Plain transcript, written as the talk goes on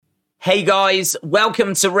Hey guys,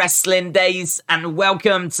 welcome to Wrestling Days and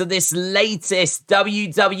welcome to this latest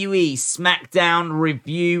WWE Smackdown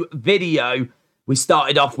review video. We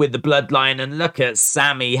started off with the Bloodline and look at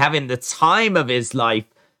Sami having the time of his life.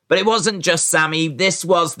 But it wasn't just Sami, this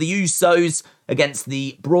was the Usos against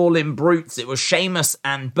the Brawling Brutes. It was Sheamus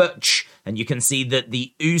and Butch, and you can see that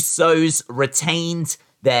the Usos retained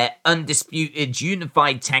their undisputed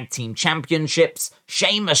unified tag team championships.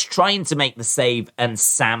 Sheamus trying to make the save and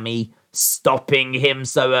Sami stopping him.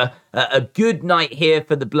 So a good night here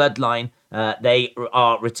for the Bloodline. They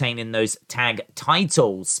are retaining those tag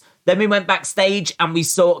titles. Then we went backstage and we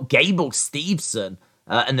saw Gable Steveson,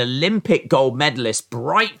 an Olympic gold medalist,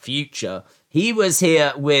 bright future. He was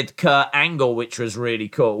here with Kurt Angle, which was really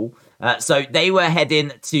cool. So they were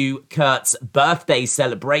heading to Kurt's birthday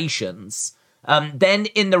celebrations. Then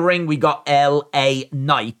in the ring, we got LA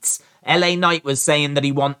Knight. LA Knight was saying that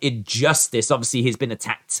he wanted justice. Obviously, he's been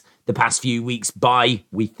attacked the past few weeks by,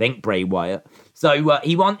 we think, Bray Wyatt. So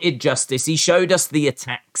he wanted justice. He showed us the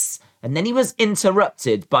attacks. And then he was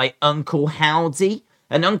interrupted by Uncle Howdy.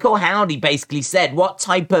 And Uncle Howdy basically said, what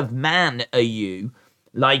type of man are you?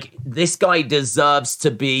 Like, this guy deserves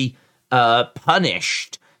to be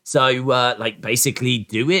punished. So, basically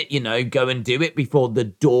do it, go and do it before the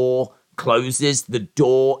door closes. The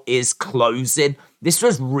door is closing. This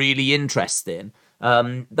was really interesting.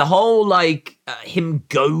 The whole, him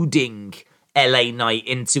goading LA Knight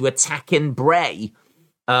into attacking Bray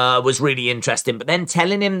was really interesting. But then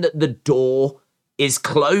telling him that the door is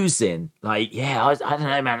closing. I don't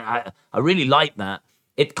know, man. I really like that.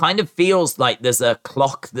 It kind of feels like there's a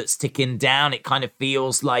clock that's ticking down. It kind of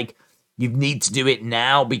feels like you need to do it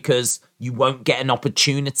now because you won't get an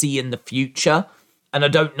opportunity in the future. And I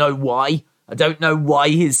don't know why. I don't know why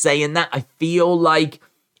he's saying that. I feel like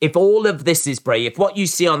if all of this is Bray, if what you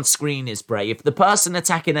see on screen is Bray, if the person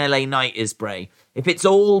attacking LA Knight is Bray, if it's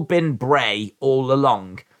all been Bray all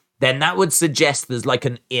along, then that would suggest there's like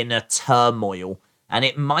an inner turmoil. And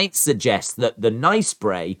it might suggest that the nice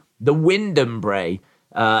Bray, the Wyndham Bray,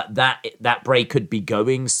 that Bray could be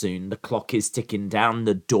going soon. The clock is ticking down.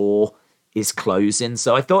 The door is closing.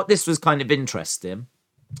 So I thought this was kind of interesting.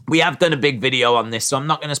 We have done a big video on this, so I'm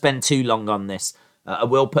not going to spend too long on this. I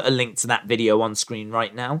will put a link to that video on screen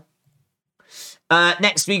right now.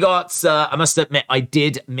 Next we got, I must admit, I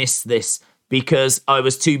did miss this because I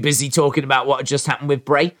was too busy talking about what had just happened with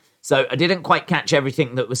Bray. So I didn't quite catch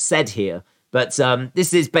everything that was said here. But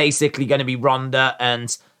this is basically going to be Ronda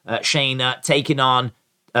and Shayna taking on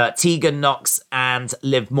Tegan Nox and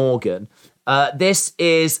Liv Morgan. This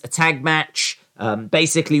is a tag match.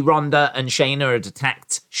 Basically, Ronda and Shayna had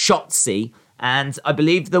attacked Shotzi, and I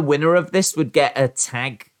believe the winner of this would get a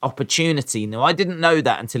tag opportunity. Now, I didn't know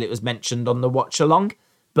that until it was mentioned on the watch-along,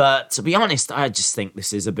 but to be honest, I just think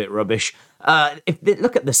this is a bit rubbish.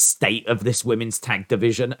 Look at the state of this women's tag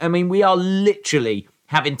division. I mean, we are literally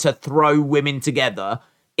having to throw women together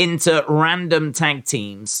into random tag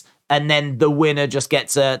teams, and then the winner just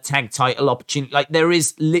gets a tag title opportunity. Like, there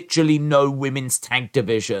is literally no women's tag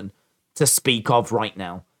division to speak of right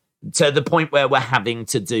now, to the point where we're having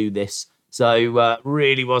to do this. So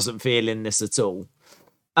really wasn't feeling this at all.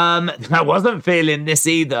 I wasn't feeling this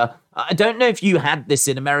either. I don't know if you had this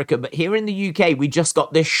in America, but here in the UK, we just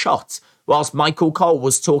got this shot whilst Michael Cole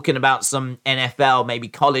was talking about some NFL, maybe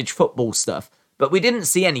college football stuff, but we didn't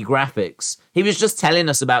see any graphics. He was just telling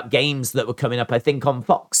us about games that were coming up, I think, on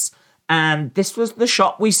Fox. And this was the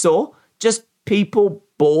shot we saw. Just people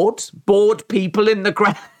bored people in the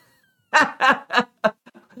crowd.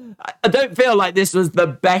 I don't feel like this was the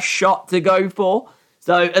best shot to go for.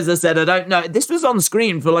 So, as I said, I don't know. This was on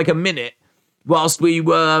screen for like a minute whilst we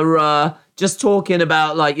were just talking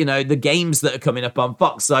about, the games that are coming up on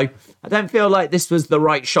Fox. So, I don't feel like this was the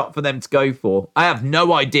right shot for them to go for. I have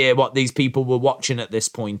no idea what these people were watching at this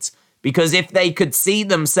point. Because if they could see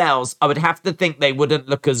themselves, I would have to think they wouldn't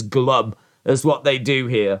look as glum as what they do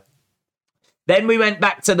here. Then we went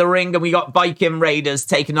back to the ring and we got Viking Raiders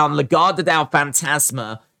taking on Legado del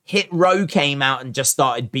Fantasma. Hit Row came out and just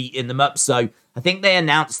started beating them up. So I think they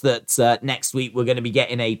announced that next week we're going to be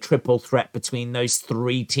getting a triple threat between those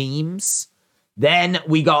three teams. Then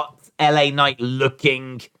we got LA Knight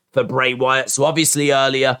looking for Bray Wyatt. So obviously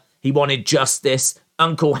earlier he wanted justice.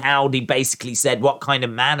 Uncle Howdy basically said, what kind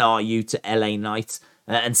of man are you to LA Knight?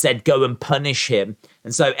 And said, go and punish him.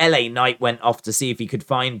 And so LA Knight went off to see if he could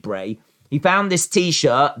find Bray. He found this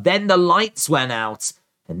t-shirt. Then the lights went out.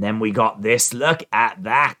 And then we got this. Look at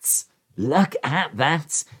that. Look at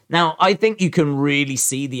that. Now, I think you can really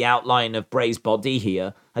see the outline of Bray's body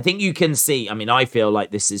here. I think you can see, I feel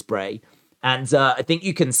like this is Bray. And I think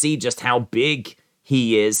you can see just how big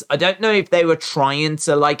he is. I don't know if they were trying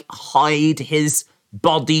to, like, hide his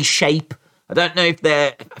body shape. I don't know if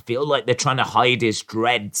I feel like they're trying to hide his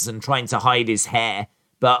dreads and trying to hide his hair.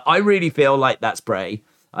 But I really feel like that's Bray.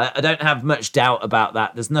 I don't have much doubt about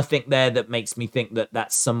that. There's nothing there that makes me think that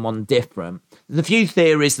that's someone different. There's a few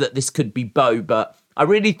theories that this could be Bo, but I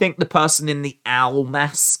really think the person in the owl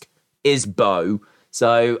mask is Bo.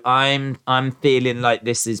 So I'm feeling like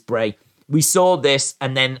this is Bray. We saw this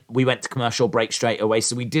and then we went to commercial break straight away.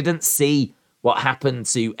 So we didn't see what happened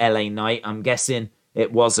to LA Knight. I'm guessing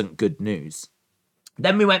it wasn't good news.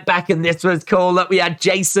 Then we went back and this was cool that we had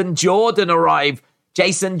Jason Jordan arrive.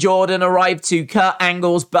 Jason Jordan arrived to Kurt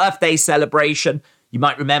Angle's birthday celebration. You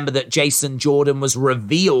might remember that Jason Jordan was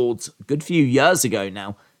revealed a good few years ago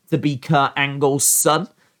now to be Kurt Angle's son.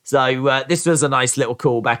 So this was a nice little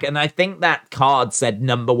callback. And I think that card said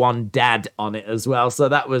 #1 dad on it as well. So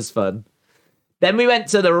that was fun. Then we went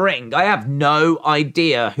to the ring. I have no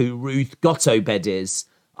idea who Ruth Gotobed is.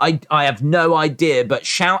 I have no idea, but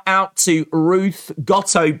shout out to Ruth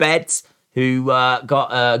Gotobed, who got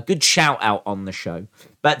a good shout out on the show.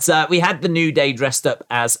 But we had the New Day dressed up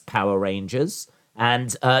as Power Rangers,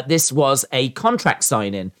 and this was a contract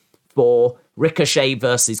signing for Ricochet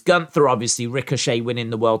versus Gunther. Obviously, Ricochet winning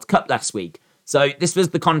the World Cup last week. So this was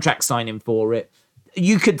the contract signing for it.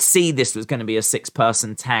 You could see this was going to be a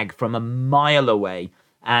 6-person tag from a mile away,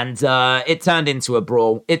 and it turned into a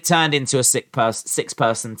brawl. It turned into a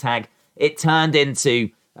 6-person tag. It turned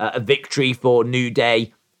into a victory for New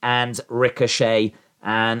Day and Ricochet,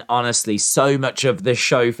 and honestly, so much of this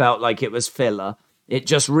show felt like it was filler. It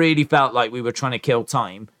just really felt like we were trying to kill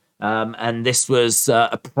time, and this was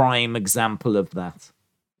a prime example of that.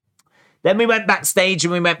 Then we went backstage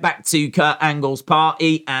and we went back to Kurt Angle's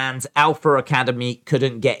party, and Alpha Academy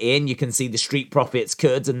couldn't get in. You can see the Street Profits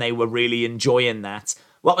could, and they were really enjoying that.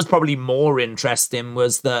 What was probably more interesting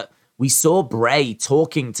was that we saw Bray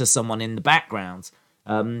talking to someone in the background.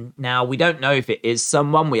 Now, we don't know if it is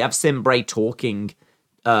someone. We have seen Bray talking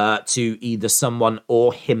to either someone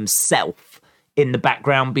or himself in the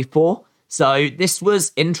background before. So this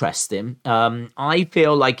was interesting. I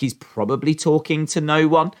feel like he's probably talking to no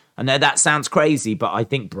one. I know that sounds crazy, but I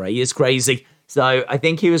think Bray is crazy. So I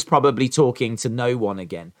think he was probably talking to no one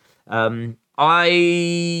again.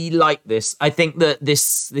 I like this. I think that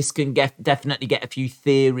this can definitely get a few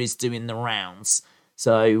theories doing the rounds.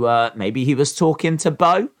 So maybe he was talking to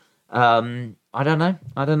Bo. I don't know.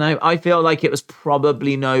 I feel like it was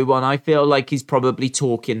probably no one. I feel like he's probably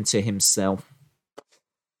talking to himself.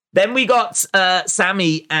 Then we got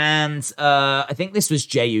Sami and I think this was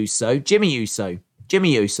Jimmy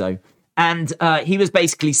Uso. And he was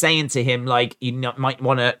basically saying to him, like, you might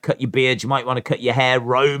want to cut your beard, you might want to cut your hair.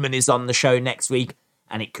 Roman is on the show next week,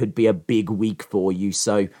 and it could be a big week for you.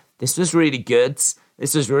 So this was really good.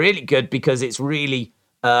 This was really good because it's really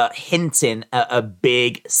hinting at a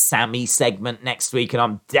big Sami segment next week, and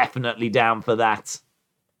I'm definitely down for that.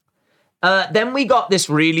 Then we got this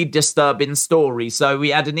really disturbing story. So we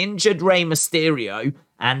had an injured Rey Mysterio,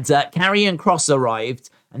 and Karrion Kross arrived,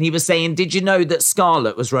 and he was saying, did you know that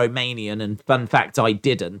Scarlett was Romanian? And fun fact, I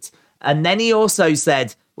didn't. And then he also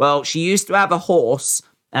said, well, she used to have a horse,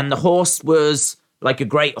 and the horse was like a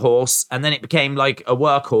great horse, and then it became like a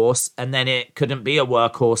workhorse, and then it couldn't be a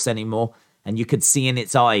workhorse anymore. And you could see in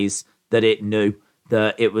its eyes that it knew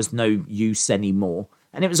that it was no use anymore.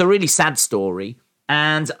 And it was a really sad story.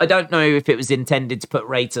 And I don't know if it was intended to put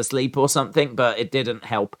Rey to sleep or something, but it didn't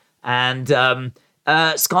help. And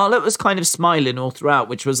Scarlett was kind of smiling all throughout,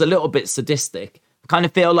 which was a little bit sadistic. I kind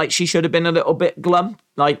of feel like she should have been a little bit glum,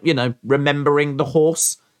 like, you know, remembering the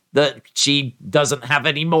horse that she doesn't have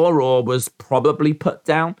anymore or was probably put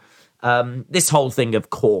down. This whole thing, of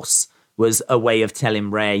course, was a way of telling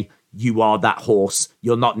Rey, you are that horse,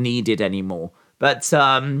 you're not needed anymore. But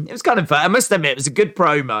it was kind of fun. I must admit, it was a good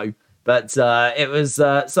promo, but it was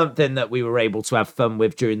something that we were able to have fun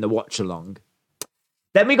with during the watch-along.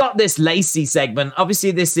 Then we got this Lacey segment.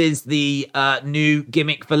 Obviously, this is the new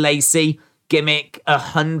gimmick for Lacey. Gimmick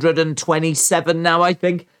 127 now, I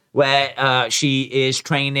think, where she is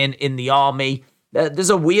training in the army. There's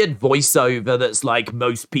a weird voiceover that's like,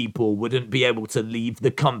 most people wouldn't be able to leave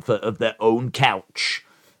the comfort of their own couch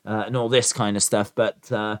and all this kind of stuff.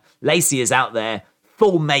 But Lacey is out there,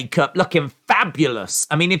 full makeup, looking fabulous.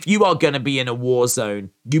 I mean, if you are going to be in a war zone,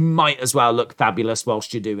 you might as well look fabulous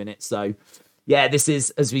whilst you're doing it. So, yeah, this is,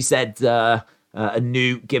 as we said, a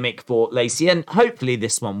new gimmick for Lacey. And hopefully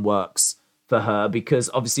this one works for her, because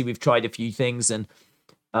obviously we've tried a few things and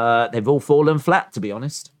they've all fallen flat, to be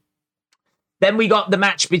honest. Then we got the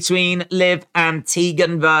match between Liv and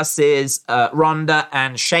Tegan versus Ronda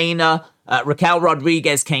and Shayna. Raquel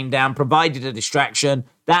Rodriguez came down, provided a distraction.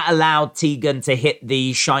 That allowed Tegan to hit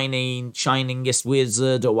the Shiningest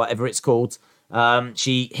Wizard, or whatever it's called.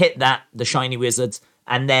 She hit the Shiny Wizard,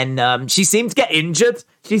 and then she seemed to get injured.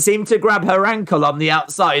 She seemed to grab her ankle on the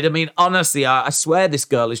outside. I mean, honestly, I swear this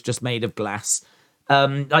girl is just made of glass.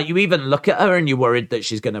 Like, you even look at her and you're worried that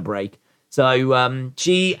she's going to break. So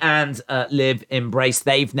she and Liv embrace.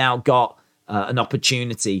 They've now got an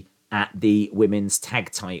opportunity at the women's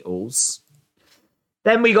tag titles.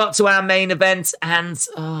 Then we got to our main event, and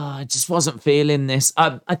I just wasn't feeling this.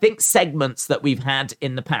 I think segments that we've had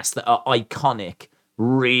in the past that are iconic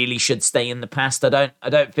really should stay in the past. I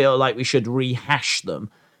don't feel like we should rehash them,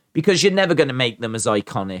 because you're never going to make them as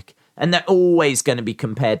iconic, and they're always going to be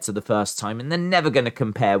compared to the first time, and they're never going to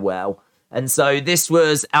compare well. And so this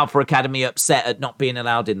was Alpha Academy upset at not being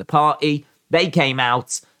allowed in the party. They came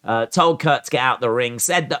out, told Kurt to get out the ring,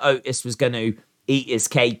 said that Otis was going to eat his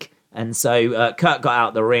cake. And so Kurt got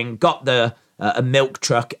out the ring, got a milk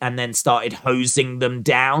truck, and then started hosing them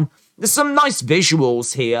down. There's some nice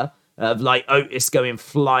visuals here of like Otis going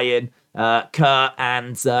flying, Kurt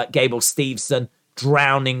and Gable Steveson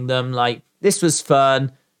drowning them. Like, this was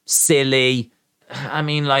fun, silly. I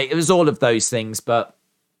mean, like, it was all of those things, but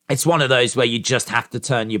it's one of those where you just have to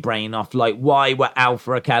turn your brain off. Like, why were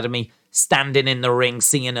Alpha Academy standing in the ring,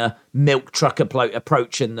 seeing a milk truck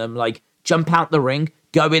approaching them? Like, jump out the ring,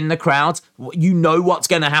 go in the crowd. You know what's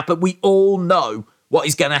going to happen. We all know what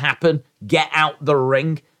is going to happen. Get out the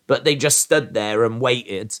ring. But they just stood there and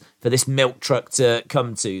waited for this milk truck to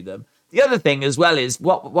come to them. The other thing as well is,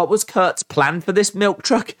 what was Kurt's plan for this milk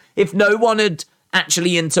truck? If no one had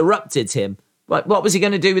actually interrupted him, what was he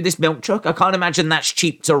going to do with this milk truck? I can't imagine that's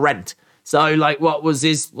cheap to rent. So, like, what was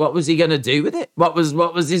he going to do with it? What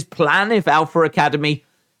was his plan if Alpha Academy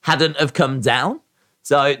hadn't have come down?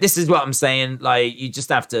 So this is what I'm saying. Like, you just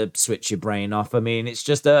have to switch your brain off. I mean, it's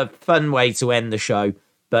just a fun way to end the show.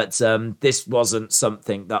 But this wasn't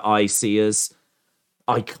something that I see as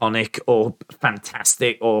iconic or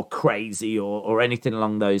fantastic or crazy or anything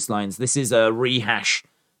along those lines. This is a rehash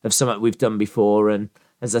of something we've done before. And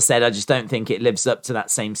as I said, I just don't think it lives up to that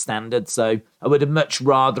same standard. So I would have much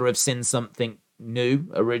rather have seen something new,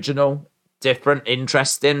 original, different,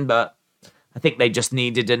 interesting. But I think they just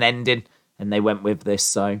needed an ending, and they went with this.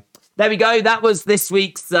 So there we go. That was this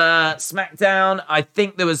week's SmackDown. I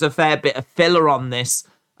think there was a fair bit of filler on this.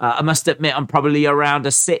 I must admit, I'm probably around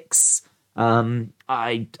a 6. There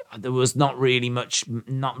was not really much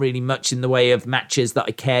in the way of matches that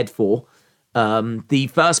I cared for. The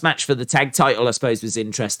first match for the tag title, I suppose, was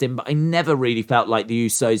interesting, but I never really felt like the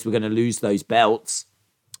Usos were going to lose those belts.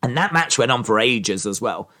 And that match went on for ages as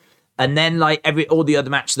well. And then, like, all the other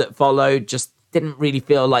matches that followed just didn't really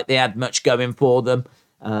feel like they had much going for them.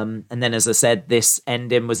 And then, as I said, this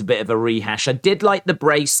ending was a bit of a rehash. I did like the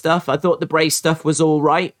Bray stuff. I thought the Bray stuff was all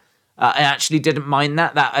right. I actually didn't mind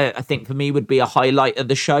that. That, I think, for me, would be a highlight of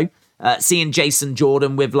the show. Seeing Jason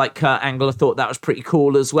Jordan with, like, Kurt Angle, I thought that was pretty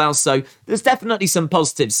cool as well. So there's definitely some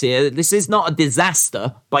positives here. This is not a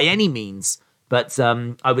disaster by any means, but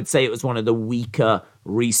I would say it was one of the weaker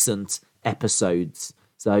recent episodes.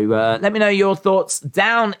 So let me know your thoughts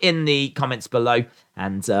down in the comments below.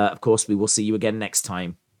 And, of course, we will see you again next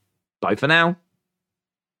time. Bye for now.